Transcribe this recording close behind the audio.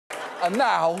And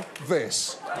now,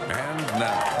 this. And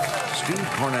now, Steve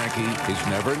Kornacki is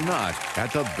never not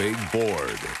at the big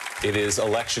board. It is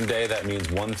election day. That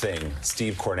means one thing.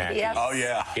 Steve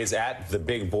Kornacki is at the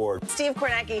big board. Steve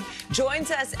Kornacki joins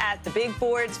us at the big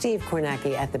board. Steve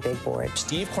Kornacki at the big board.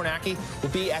 Steve Kornacki will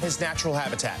be at his natural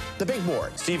habitat, the big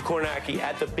board. Steve Kornacki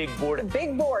at the big board. The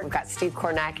big board. We've got Steve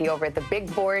Kornacki over at the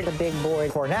big board. The big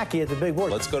board. Kornacki at the big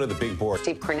board. Let's go to the big board.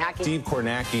 Steve Kornacki. Steve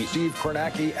Kornacki. Steve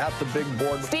Kornacki at the big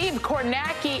board. Steve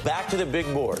Kornacki. Back to the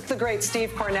big board. The great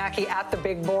Steve Kornacki at the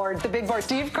big board. The big board.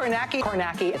 Steve Kornacki.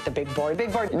 Kornacki at the big board.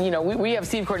 Big board. You know, we have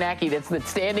Steve Kornacki that's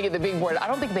standing at the big board. I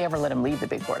don't think they ever let him leave the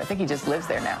big board. I think he just lives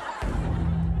there now.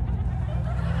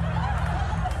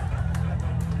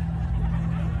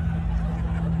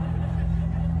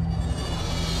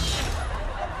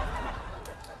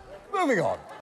 Moving on.